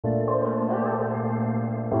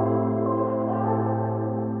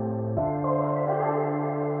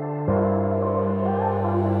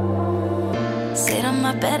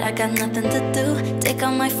bed, I got nothing to do. Take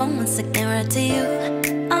out my phone and stick it right to you.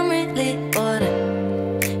 I'm really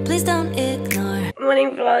bored, please don't ignore.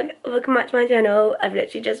 Morning vlog, welcome back to my channel. I've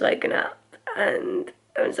literally just woken up and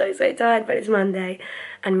I'm so tired, but it's Monday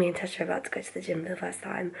and me and Tasha are about to go to the gym for the first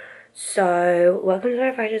time. So welcome to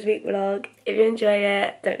my Freshers Week vlog. If you enjoy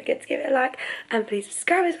it, don't forget to give it a like and please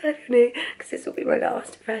subscribe as well if you're new, because this will be my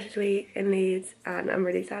last Freshers Week in Leeds and I'm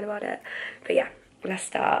really excited about it. But yeah, let's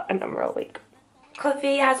start a number week.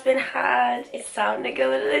 Coffee has been had, it's time to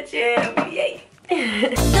go to the gym, yay!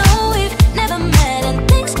 No, we've never met and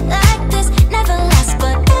things like this never last,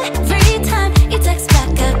 but every time you text back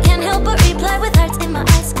I can't help but reply with hearts in my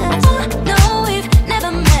eyes. Cause no, we've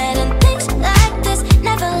never met and things like this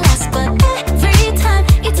never last, but every time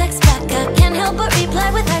you text back I can't help but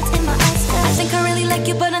reply with hearts in my eyes. Cause I think I really like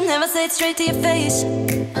you but I never say it straight to your face.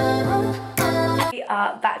 We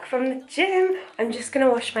are back from the gym. I'm just gonna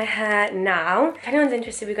wash my hair now. If anyone's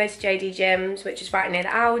interested, we go to JD Gyms, which is right near the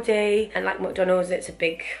Aldi, and like McDonald's, it's a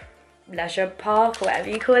big leisure park or whatever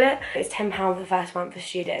you call it. It's £10 for the first month for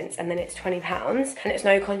students and then it's £20 and it's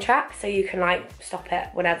no contract, so you can like stop it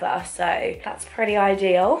whenever, so that's pretty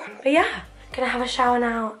ideal. But yeah, gonna have a shower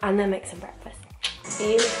now and then make some breakfast.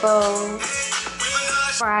 Beautiful.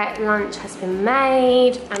 Right, lunch has been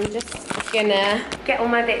made. I'm just gonna get all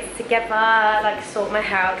my bits together, like sort my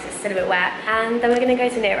hair out because it's still a bit wet, and then we're gonna go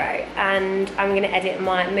to Nero and I'm gonna edit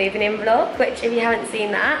my moving in vlog, which if you haven't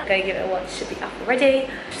seen that, go give it a watch, should be up already.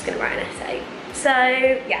 I'm just gonna write an essay. So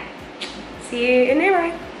yeah, see you in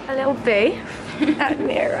Nero. A little boo at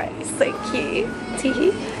Nero, so cute.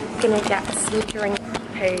 Teehee. Gonna get a sneakering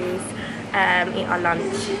pose, eat our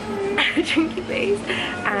lunch, drinky please,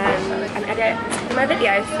 and edit my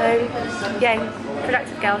video. So yay,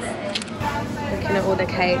 productive girls. Looking at all the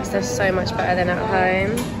cakes, they're so much better than at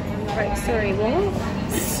home. Right, sorry, what?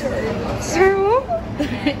 Sorry, what?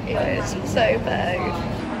 It's so bad.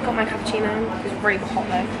 Got my cappuccino, it's really hot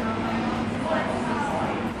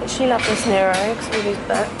though. She loved this Nero because of all these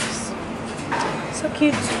books. So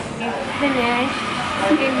cute. Nero. What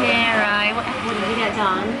did we get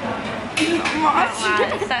done? Wow,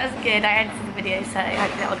 that was good. I edited the video, so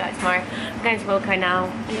hopefully that'll go tomorrow. I'm going to Wilco now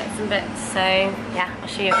and get some bits, so yeah, I'll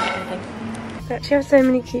show you everything. They actually have so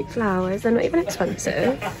many cute flowers. They're not even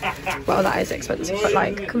expensive. Well, that is expensive, but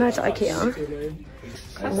like compared to IKEA.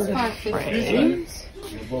 All the frames.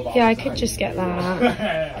 Yeah, I could just get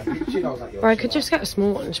that. Or I could just get a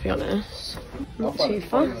small one, to be honest. Not too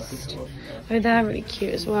fast. Oh, they're really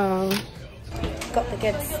cute as well. Got the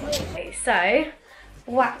goods. Okay, so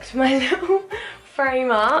whacked my little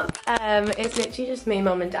frame up. It's literally just me,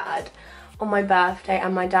 mum and dad on my birthday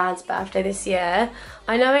and my dad's birthday this year.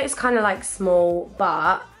 I know it's kind of like small,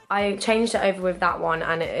 but I changed it over with that one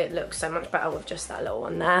and it looks so much better with just that little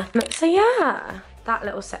one there. So yeah, that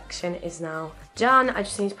little section is now done. I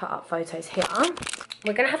just need to put up photos here.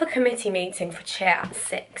 We're gonna have a committee meeting for cheer at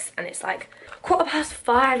 6 and it's like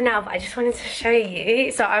 5:15 now, but I just wanted to show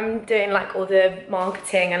you. So I'm doing like all the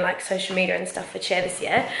marketing and like social media and stuff for cheer this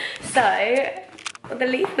year. So the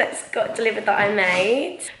leaflets got delivered that I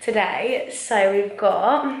made today. So we've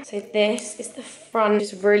got, so this is the front,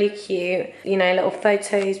 it's really cute, you know, little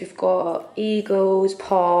photos. We've got eagles,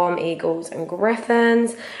 palm, eagles and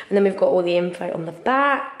griffins, and then we've got all the info on the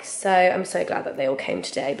back. So I'm so glad that they all came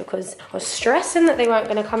today because I was stressing that they weren't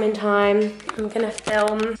going to come in time. I'm gonna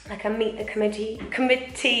film like a meet the committee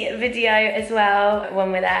video as well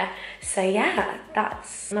when we're there. So yeah,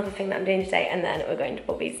 that's another thing that I'm doing today, and then we're going to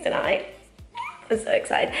Bobby's tonight. I'm so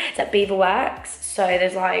excited. It's at Beaverworks, so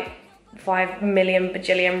there's like 5 million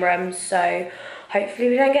bajillion rooms, so hopefully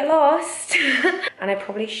we don't get lost. And I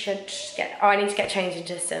probably should get, I need to get changed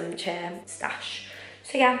into some chair stash.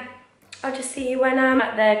 So yeah, I'll just see you when I'm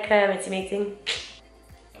at the committee meeting.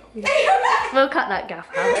 We'll cut that gaff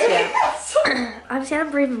out, yeah. Obviously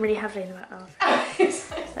I'm breathing really heavily in that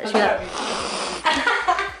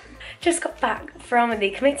Just got back from the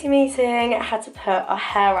committee meeting. I had to put our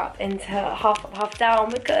hair up into half up, half down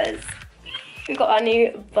because we got our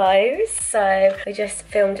new bows. So we just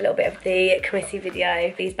filmed a little bit of the committee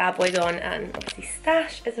video, these bad boys on, and obviously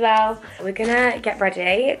stash as well. We're gonna get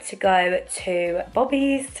ready to go to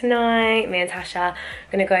Bobby's tonight. Me and Tasha are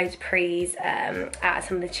gonna go to Pre's at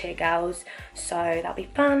some of the cheer girls. So that'll be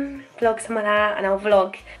fun. Vlog some of that, and I'll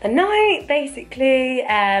vlog the night basically.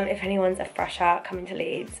 If anyone's a fresher coming to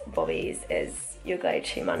Leeds, Bobby's is your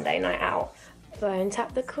go-to Monday night out. Bone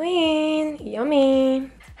tap the queen,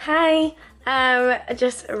 yummy. Hi.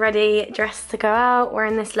 Just ready, dressed to go out,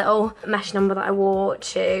 wearing this little mesh number that I wore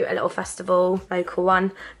to a little festival, local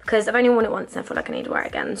one, because I've only worn it once and I feel like I need to wear it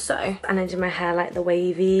again. So, and I did my hair like the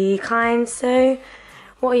wavy kind, so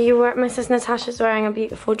What are you wearing? Mrs. Natasha's wearing a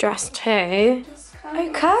beautiful dress too.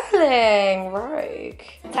 Oh, curling! Rogue.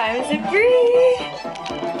 Time to breathe.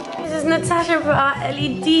 Mrs. Natasha brought our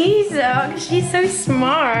LEDs out. She's so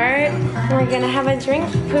smart. We're gonna have a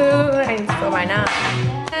drink pool. I need to go right now.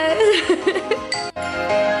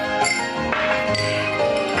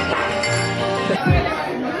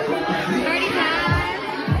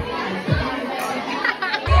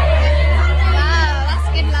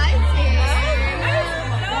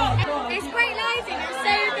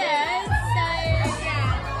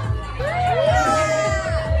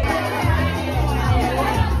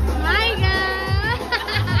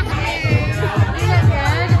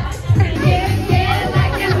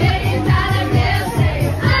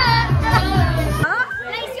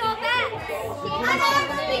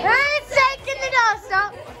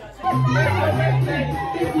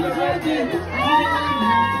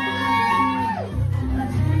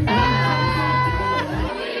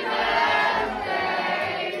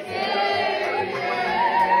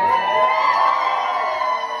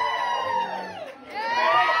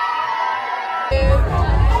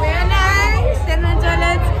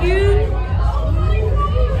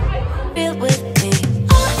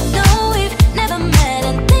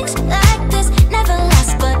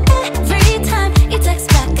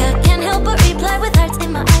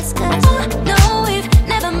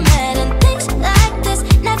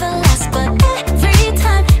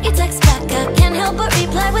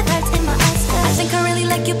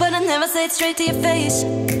 Straight to your face. I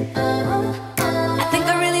think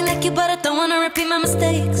I really like you, but I don't want to repeat my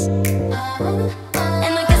mistakes. And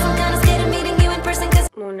I guess I'm kind of scared of meeting you in person.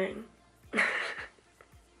 Morning.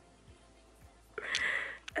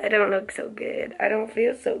 I don't look so good. I don't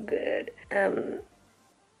feel so good.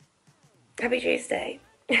 Happy Tuesday.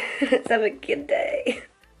 Let's have a good day.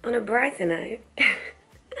 On a brighter note,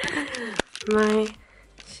 my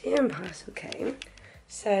CM parcel came,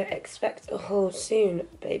 so expect a haul soon,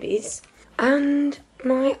 babies. And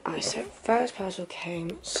my ISO first parcel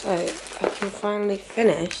came, so I can finally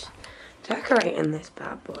finish decorating this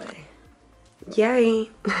bad boy. Yay!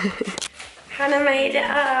 Hannah made it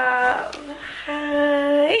up.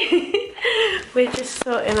 Hi. We're just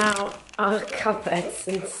sorting out our cupboards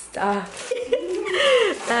and stuff.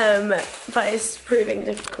 But it's proving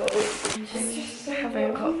difficult. I'm just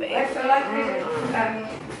having coffee. I feel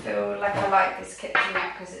like I like this kitchen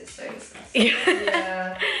because it's so disgusting.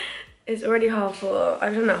 Yeah. It's already half full.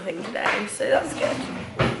 I've done nothing today, so that's good.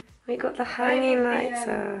 We got the hanging lights up.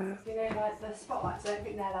 You know, like the spotlights, I don't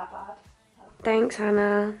think they're that bad. Thanks,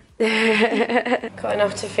 Hannah. Got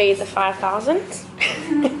enough to feed the 5,000.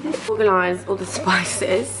 Organised all the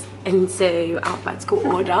spices into alphabetical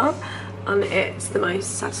order, and it's the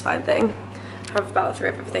most satisfying thing. I have about 3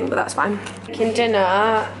 of everything, but that's fine. Making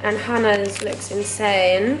dinner, and Hannah's looks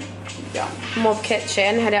insane. Yeah. Mob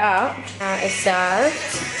kitchen, head it up. It's served.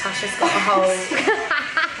 Tasha's got a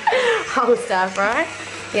whole stir fry.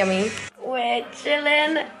 Yummy. We're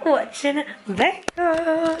chilling, watching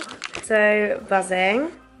Becca. So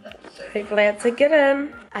buzzing. Hopefully it's a good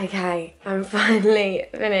one. Okay, I'm finally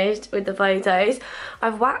finished with the photos.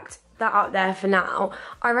 I've whacked that up there for now.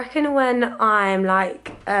 I reckon when I'm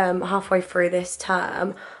like halfway through this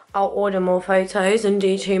term, I'll order more photos and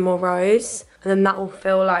do 2 more rows, and then that will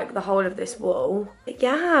fill like the whole of this wall. But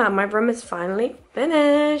yeah, my room is finally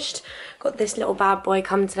finished. Got this little bad boy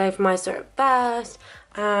come today from my store at Best,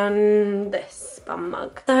 and this bum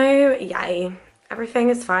mug. So yay, everything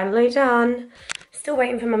is finally done. Still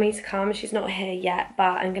waiting for mummy to come. She's not here yet,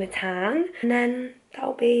 but I'm gonna tan, and then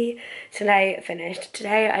that'll be today finished.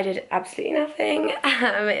 Today I did absolutely nothing.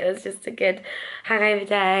 It was just a good hangover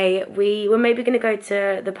day. We were maybe gonna go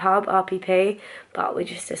to the pub, RPP, but we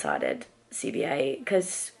just decided CBA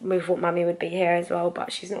because we thought mummy would be here as well,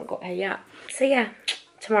 but she's not got here yet. So yeah,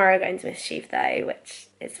 tomorrow going to Mischief though, which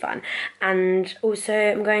is fun. And also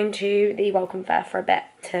I'm going to the Welcome Fair for a bit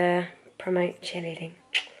to promote cheerleading.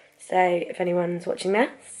 So if anyone's watching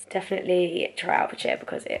this, definitely try out for cheer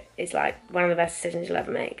because it is like one of the best decisions you'll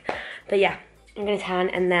ever make. But yeah, I'm gonna tan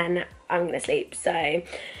and then I'm gonna sleep. So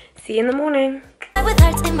see you in the morning.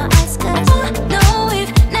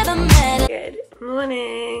 Good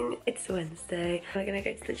morning. It's Wednesday. We're gonna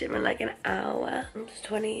go to the gym in like an hour. It's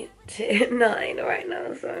 20 to 9 right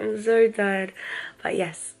now, so I'm so tired. But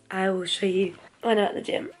yes, I will show you when I'm at the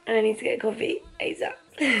gym and I need to get coffee ASAP.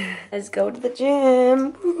 Let's go to the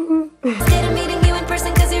gym. Scared of meeting you in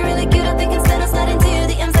person cause you're really cute. I think instead I'll slide into your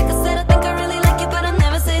DMs like I said. I think I really like you, but I'll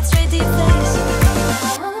never say it straight to your face.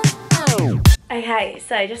 Okay, Right,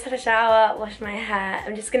 so just had a shower, washed my hair.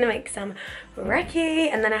 I'm just gonna make some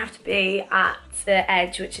brekkie, and then I have to be at the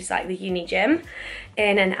Edge, which is like the uni gym,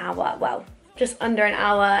 in an hour. Well, just under an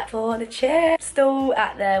hour for the cheer. Still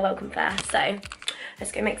at the welcome fair, so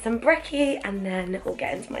let's go make some brekkie and then we'll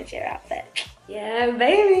get into my cheer outfit. Yeah,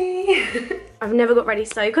 baby. I've never got ready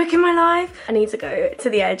so quick in my life. I need to go to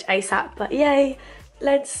the Edge ASAP, but yay,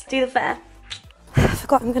 let's do the fair. I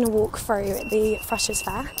forgot I'm gonna walk through the Freshers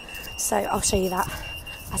Fair, so I'll show you that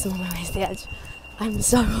as I'm on my way to the Edge. I'm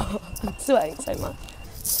so hot, I'm sweating so much.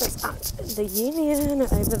 So it's at the Union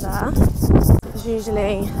over there. There's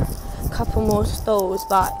usually a couple more stalls,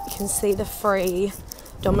 but you can see the free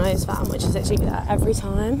Domino's van, which is actually there every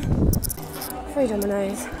time. Free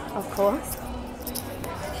Domino's, of course.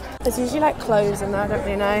 There's usually like clothes in there, I don't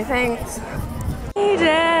really know. Thanks. Made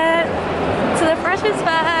it to the Freshers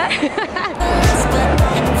Fair.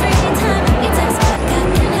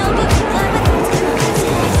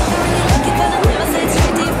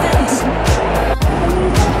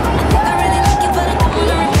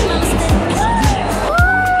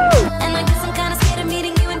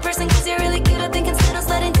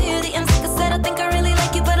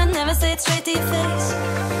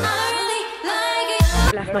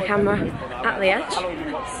 Left my camera at the Edge,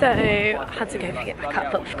 so I had to go pick it back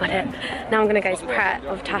up, but forgot it. Now I'm gonna go to Pret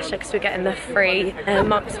with Tasha because we're getting the free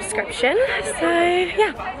month subscription. So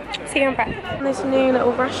yeah, see you in Pret. This new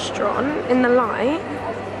little restaurant in the light,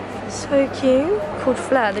 so cute, called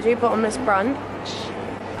Fleur. They do bottomless brunch.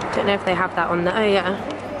 Don't know if they have that on there. Oh yeah.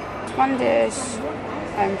 One dish,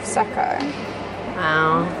 Prosecco.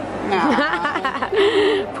 Wow. No.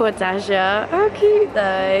 Poor Tasha. How cute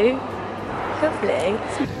though. Lovely.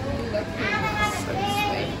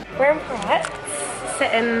 We're in Pret,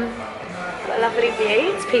 sitting at a lovely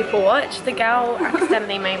view to people watch. The girl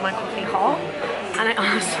accidentally made my coffee hot and I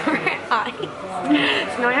asked for it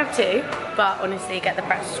ice. So now I have two, but honestly get the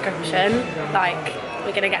Pret subscription. Like,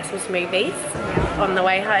 we're gonna get some smoothies on the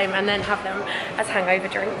way home and then have them as hangover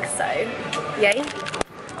drinks, so yay.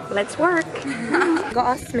 Let's work. Got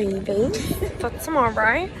our smoothie for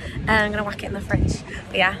tomorrow and I'm gonna whack it in the fridge.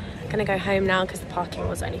 But yeah, I'm gonna go home now because the parking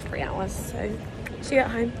was only 3 hours, so see you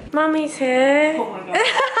at home. Mummy's here. Oh my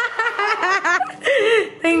God.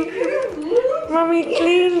 Thank you. Mummy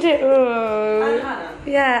cleaned it all. And Hannah.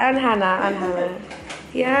 Yeah, and Hannah.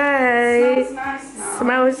 Yay. Smells nice now.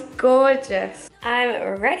 Smells gorgeous.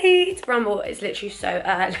 I'm ready to rumble. It's literally so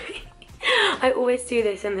early. I always do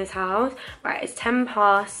this in this house. Right, it's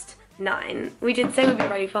 9:10. We did say we'd be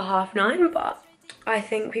ready for 9:30, but I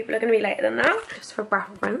think people are going to be later than that. Just for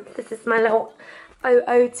reference, this is my little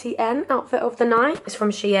OOTN outfit of the night. It's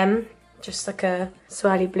from Shein. Just like a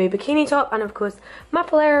swirly blue bikini top. And of course, my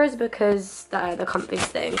polaras because they're the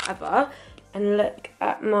comfiest thing ever. And look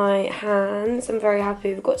at my hands. I'm very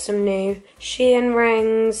happy. We've got some new Shein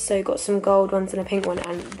rings. So got some gold ones and a pink one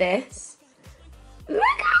and this. Look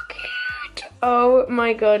how cute. Oh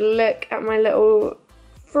my God, look at my little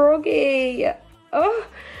Froggy. Oh,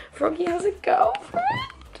 Froggy has a girlfriend.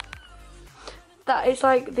 That is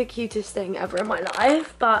like the cutest thing ever in my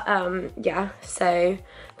life. But yeah, so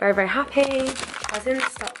very, very happy. I was gonna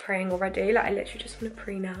start praying already. Like I literally just want to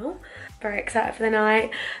pray now. Very excited for the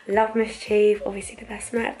night. Love Mischief. Obviously the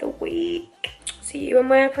best night of the week. See you when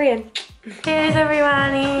we're praying. Cheers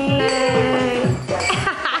everyone.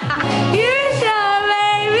 You shall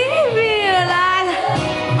make me feel alive.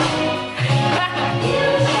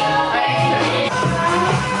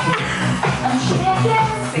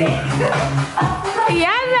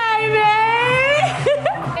 Yeah, baby.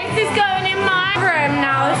 This is going in my room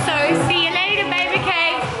now, so see you later, baby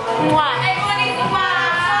cake. What?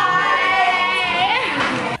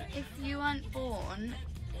 If you weren't born,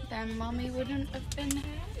 then Mummy wouldn't have been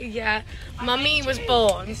here. Yeah, Mummy was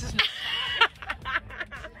born. Think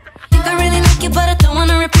I really like you, but I don't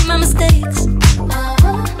wanna repeat my mistakes.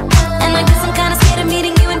 And I guess I'm kinda scared of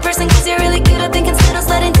meeting you in person, cause you're really good at thinking instead of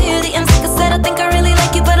sliding to your DMs. Like I said, I think I really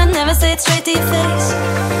like you, but I never say it straight to your face.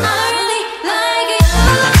 I really like you.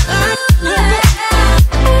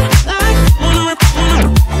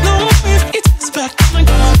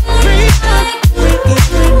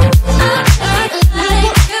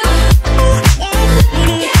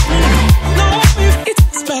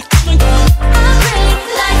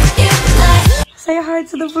 Say hi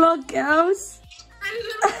to the vlog, girls.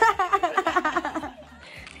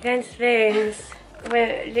 Again, spoons.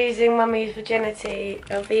 We're losing Mummy's virginity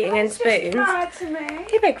of eating in spoons. To me.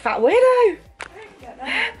 You big fat weirdo.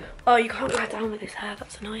 Oh, you can't lie down with his hair.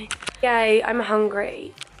 That's annoying. Yay, I'm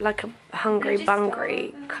hungry. Like a hungry.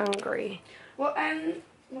 What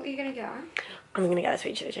are you gonna get? I'm gonna get a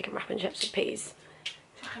sweet chili chicken wrap and chips with peas.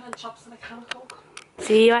 chicken and chops and a can of Coke.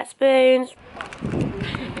 See you at Spoons.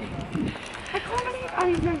 I can't believe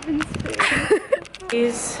I've never been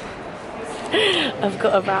Spoons. I've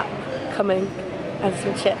got a wrap coming, and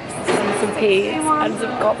some chips, and some peas, and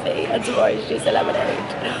some coffee, and some orange juice and lemonade.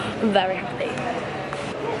 I'm very happy.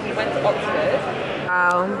 We went to Oxford.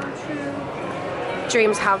 Wow.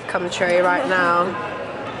 Dreams have come true right now.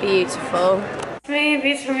 Beautiful.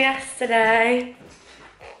 Movies from yesterday.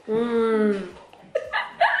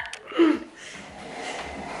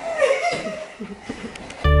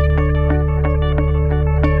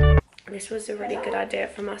 This was a really good idea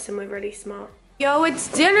from us and we're really smart. Yo, it's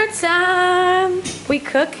dinner time! We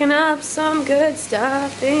cooking up some good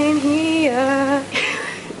stuff in here.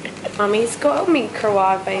 Mummy's got a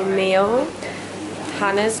microwave meal.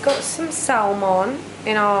 Hannah's got some salmon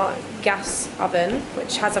in our gas oven,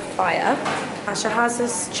 which has a fire. Asha has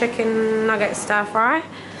this chicken nugget stir fry.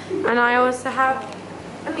 And I also have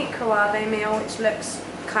a microwave meal, which looks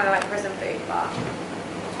kind of like prison food, but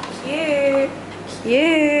cute.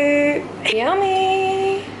 Cute.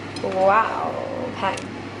 Yummy. Wow. Okay.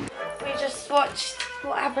 We just watched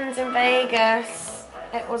What Happens in Vegas.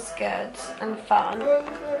 It was good and fun.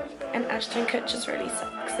 And Ashton Kutcher's really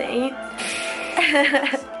sexy.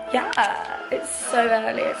 Yeah, it's so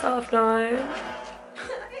early, it's 9:30.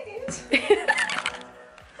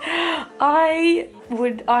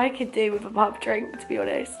 I could do with a pub drink, to be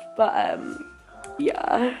honest, but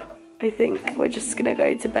yeah, I think we're just gonna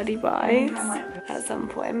go to Betty Buy's at some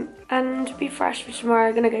point and be fresh for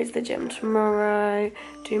tomorrow. Gonna go to the gym tomorrow,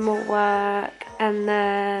 do more work, and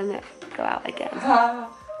then go out again.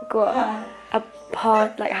 Got a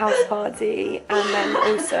house party and then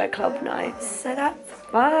also a club night. So that's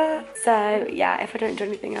fun. So yeah, if I don't do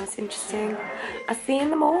anything else interesting, I'll see you in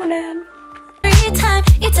the morning. Every time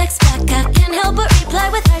you text back, I can't help but reply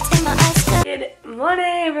with hearts in my eyes. Good morning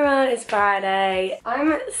everyone, it's Friday.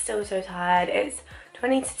 I'm still so tired. It's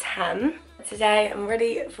 20 to 10. Today I'm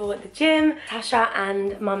ready for the gym. Tasha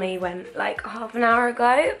and Mummy went like half an hour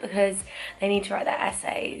ago because they need to write their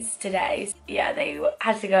essays today. Yeah, they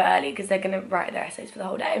had to go early because they're gonna write their essays for the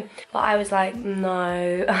whole day. But I was like,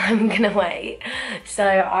 no, I'm gonna wait. So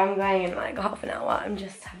I'm going in like half an hour. I'm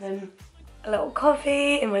just having a little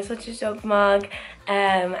coffee in my sausage dog mug.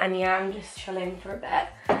 And yeah, I'm just chilling for a bit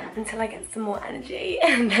until I get some more energy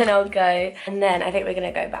and then I'll go. And then I think we're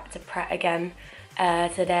gonna go back to prep again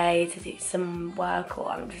today to do some work,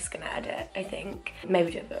 or I'm just gonna edit, I think.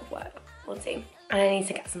 Maybe do a bit of work, we'll see. And I need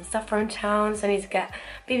to get some stuff from town, so I need to get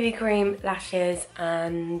BB cream, lashes,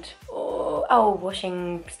 and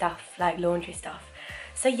washing stuff, like laundry stuff.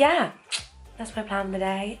 So yeah, that's my plan for the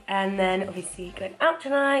day. And then obviously going out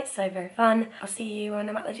tonight, so very fun. I'll see you when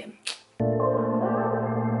I'm at the gym.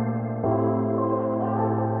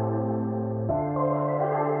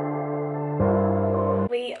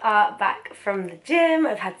 We are back from the gym.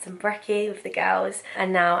 I've had some brekkie with the girls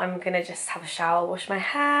and now I'm gonna just have a shower, wash my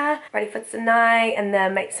hair, ready for tonight, and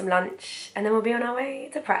then make some lunch, and then we'll be on our way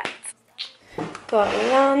to prep. Got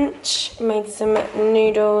lunch, made some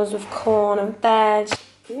noodles with corn and veg.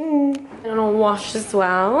 And I'll wash as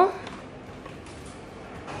well.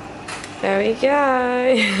 There we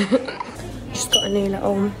go. Just got a new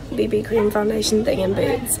little BB cream foundation thing in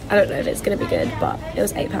Boots. I don't know if it's gonna be good, but it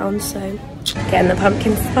was £8, so getting the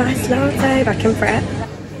pumpkin spice latte back in prep.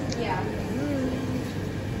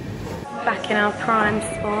 Back in our prime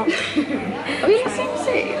spot. Are you in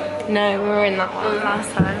CC? No, we were in that one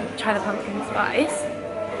last time. Try the pumpkin spice.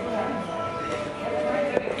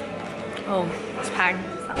 Oh, it's pang.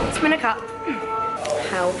 It's been a cup.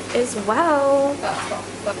 Health as well.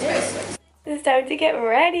 It's time to get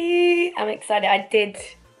ready. I'm excited. I did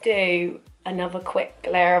do another quick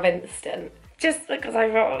layer of instant just because I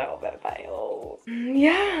felt a little bit pale.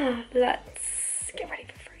 Yeah, let's get ready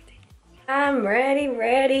for Friday. I'm ready.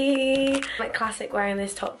 Like classic wearing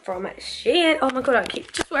this top from Shein. Oh my god, I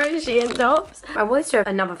keep just wearing Shein tops. I was to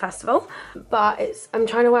another festival, but I'm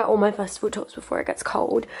trying to wear all my festival tops before it gets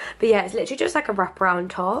cold. But yeah, it's literally just like a wraparound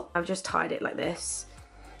top. I've just tied it like this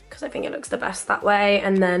because I think it looks the best that way,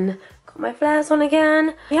 and then got my flares on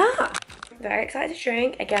again. Yeah, very excited to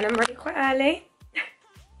drink. Again, I'm ready quite early.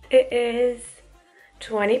 It is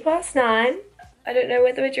 9:20. I don't know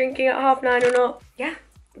whether we're drinking at 9:30 or not. Yeah,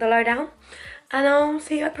 the lowdown. And I'll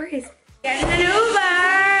see you at Breeze. Get in an Uber!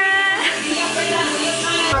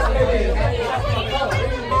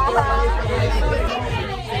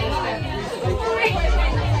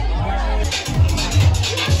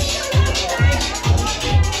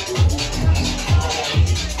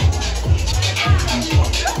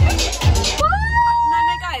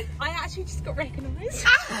 No, guys, I actually just got recognised.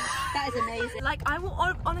 That is amazing. Like, I will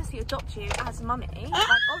honestly adopt you as mummy. Like,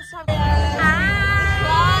 also.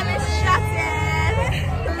 One is shutting.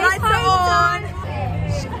 Lights are on.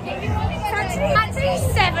 Actually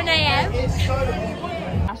 7 AM.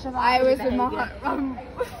 I was in my heart.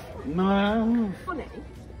 No. Funny.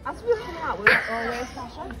 As we were coming out, we were like, oh, where's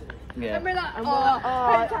Sasha? Yeah. Remember that? And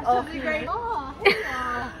Oh, Tasha's the great.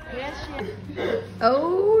 Yes, she is.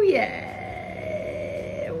 Oh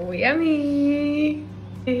yeah. Oh, yummy.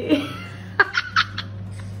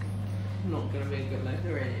 Not gonna be a good night,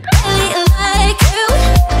 really.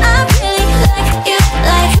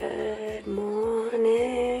 Good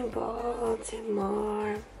morning,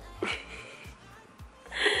 Baltimore.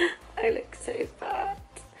 I look so bad.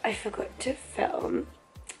 I forgot to film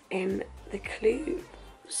in the club.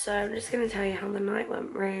 So I'm just going to tell you how the night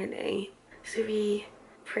went, really. So we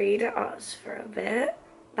preyed at us for a bit.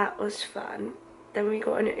 That was fun. Then we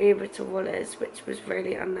got an Uber to Waller's, which was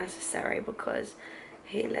really unnecessary because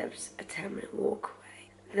he lives a 10-minute walk away.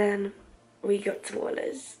 Then we got to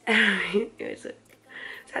Waller's. It's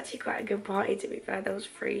actually quite a good party, to be fair. There was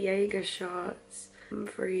free Jaeger shots,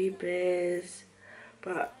 free beers,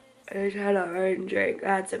 but we had our own drink.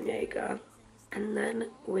 I had some Jaeger. And then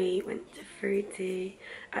we went to Fruity.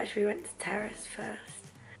 Actually, we went to Terrace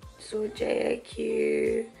first. Saw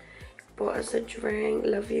JAQ, bought us a drink.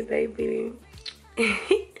 Love you, baby.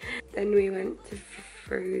 Then we went to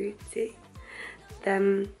Fruity.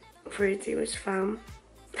 Then Fruity was fun.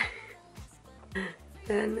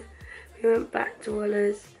 Then we went back to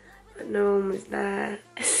Waller's, but no one was there.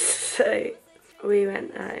 So we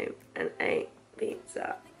went home and ate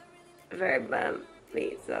pizza. Very bad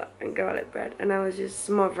pizza and garlic bread, and I was just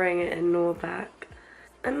smothering it in Norpac.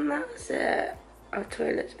 And that's it. Our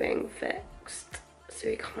toilet's being fixed, so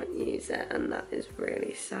we can't use it, and that is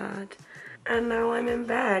really sad. And now I'm in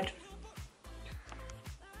bed.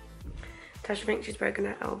 Tasha thinks she's broken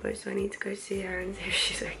her elbow, so I need to go see her and see if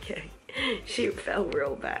she's okay. She fell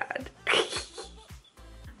real bad.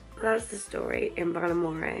 That's the story in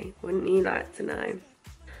Baltimore. Wouldn't you like to know?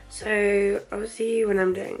 So I'll see you when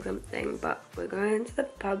I'm doing something, but we're going to the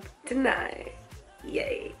pub tonight.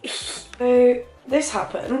 Yay. So this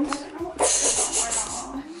happened.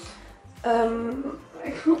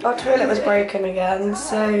 Our toilet was broken again,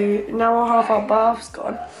 so now half our bath's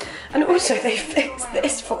gone. And also they fixed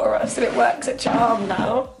this for us, so it works at charm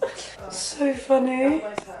now. So funny.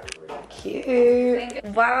 Cute.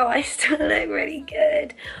 Wow, I still look really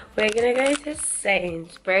good. We're gonna go to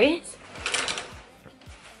Sainsbury's.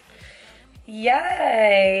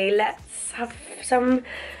 Yay! Let's have some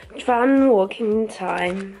fun walking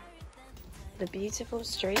time. The beautiful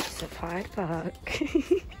streets of Hyde Park.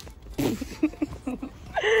 This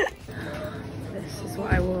is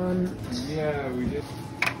what I want. Yeah, we did.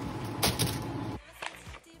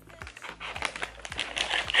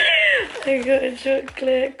 I got a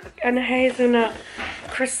chocolate and a hazelnut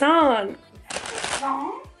croissant.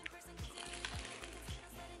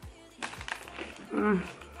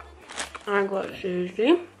 I got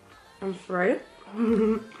sushi and fruit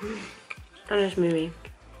and a smoothie.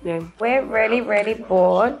 Yeah. We're really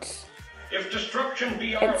bored. If destruction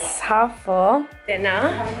be our It's 4:30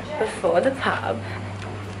 dinner before the pub.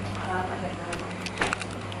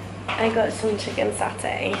 I got some chicken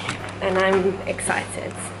satay and I'm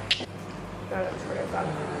excited. That looks really fun.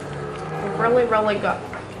 Really good.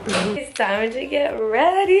 It's time to get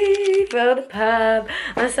ready for the pub.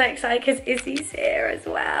 I'm so excited because Izzy's here as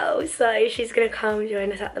well. So she's going to come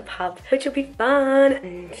join us at the pub, which will be fun.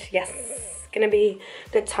 And yes, it's going to be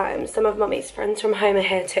good times. Some of Mummy's friends from home are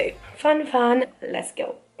here too. Fun. Let's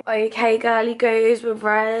go. Okay, girly goes, we're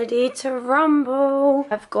ready to rumble.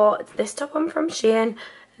 I've got this top on from Shein,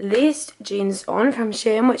 these jeans on from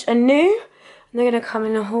Shein, which are new. And they're going to come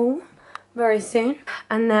in a haul very soon.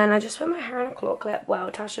 And then I just put my hair in a claw clip. Well,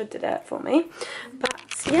 Tasha did it for me. But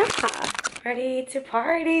yeah, ready to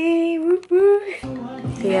party. Woo woo.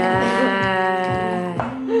 Yeah.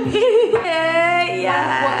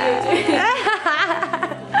 yeah.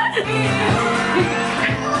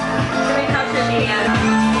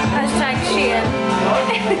 Hashtag Shein.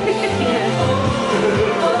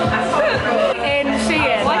 In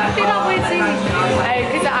Shein. Why did you do that with you?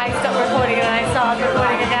 Because I stopped recording and I started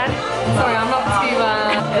recording again. Sorry, I'm not to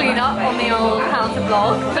clean up on the old how to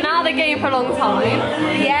vlog. But now they're game for a long time.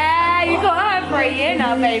 Yeah, you got her for a year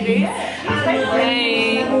now, baby.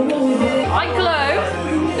 Hey. I glow.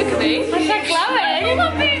 Look at me. I'm so glowing. You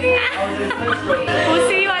got baby. We'll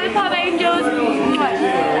see you at the pub, angels.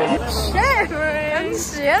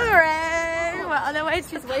 Shivering. We're on our way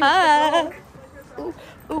to the pub.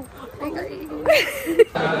 Ooh. hungry.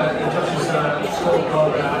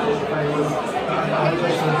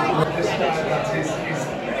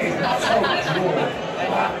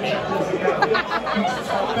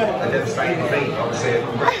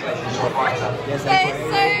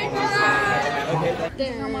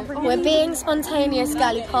 We're being spontaneous,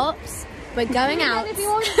 girly pops. We're going out.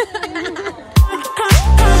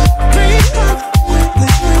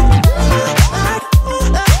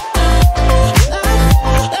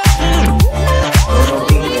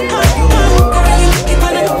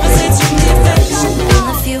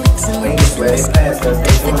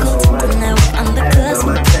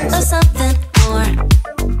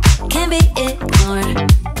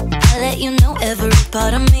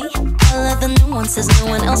 Part of me, all of the nuances no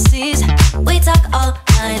one else sees. We talk all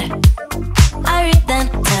night, I read then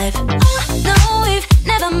type. No, we've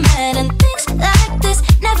never met and things like this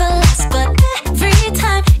never last. But every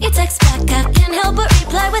time you text back, I can't help but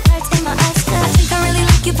reply with hearts in my eyes. I think I really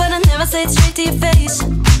like you, but I never say it straight to your face.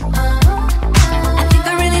 I think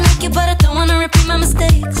I really like you, but I don't wanna repeat my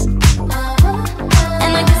mistakes.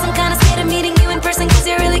 And I guess I'm kinda scared of meeting you in person, cause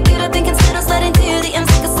you're really cute. I think instead I'll slide into your DMs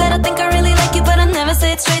like I said. I think I really like you, but I never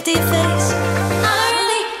say it straight to your face. I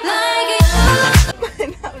really like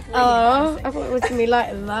it. Oh, I thought it was gonna be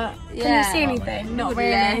lighter than that. Yeah. Can you see anything? Not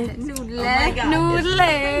really. Noodle. That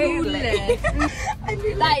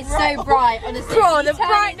is so bright, honestly. Bro, the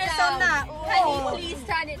brightness on that. Can you please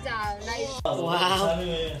turn it down? Wow.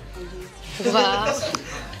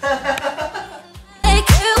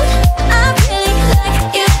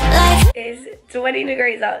 It's 20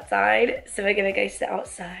 degrees outside, so we're gonna go sit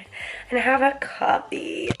outside and have a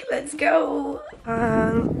coffee. Let's go.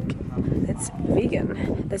 It's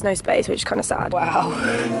vegan. There's no space, which is kind of sad. Wow.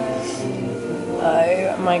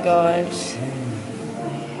 Oh my god.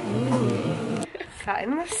 Sat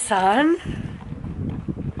in the sun.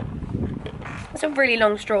 Some really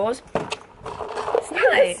long straws. It's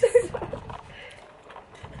nice.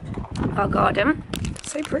 Our garden.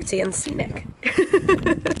 So pretty and scenic.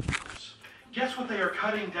 Guess what they are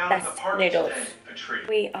cutting down That's at the park noodles. today? A tree.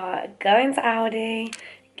 We are going to Aldi,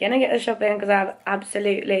 gonna get the shopping because I have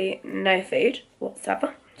absolutely no food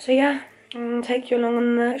whatsoever. So yeah, I'll take you along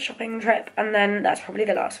on the shopping trip, and then that's probably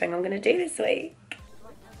the last thing I'm gonna do this week.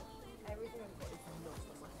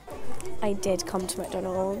 I did come to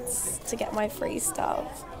McDonald's to get my free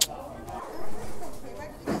stuff.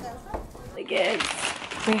 Again,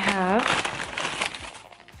 we have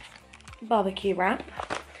barbecue wrap.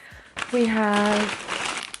 We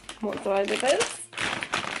have mozzarella,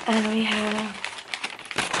 and we have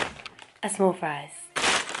a small fries.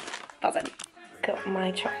 That's it. Got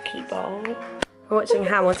my chocolate bowl. We're watching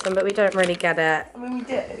Hamilton, but we don't really get it. I mean, we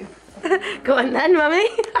do. Go on then, mummy.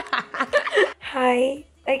 Hi.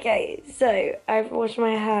 Okay, so I've washed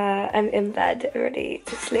my hair. I'm in bed, ready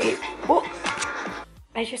to sleep. Oh,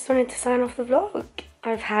 I just wanted to sign off the vlog.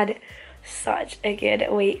 I've had such a good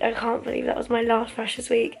week. I can't believe that was my last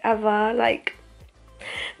freshest week ever. Like,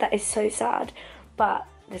 that is so sad. But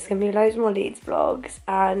there's gonna be loads more Leeds vlogs,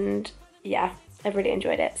 and yeah, I've really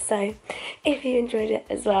enjoyed it. So if you enjoyed it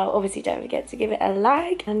as well, obviously don't forget to give it a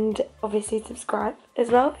like, and obviously subscribe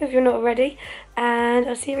as well if you're not already. And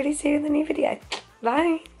I'll see you really soon in the new video.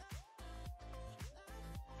 Bye.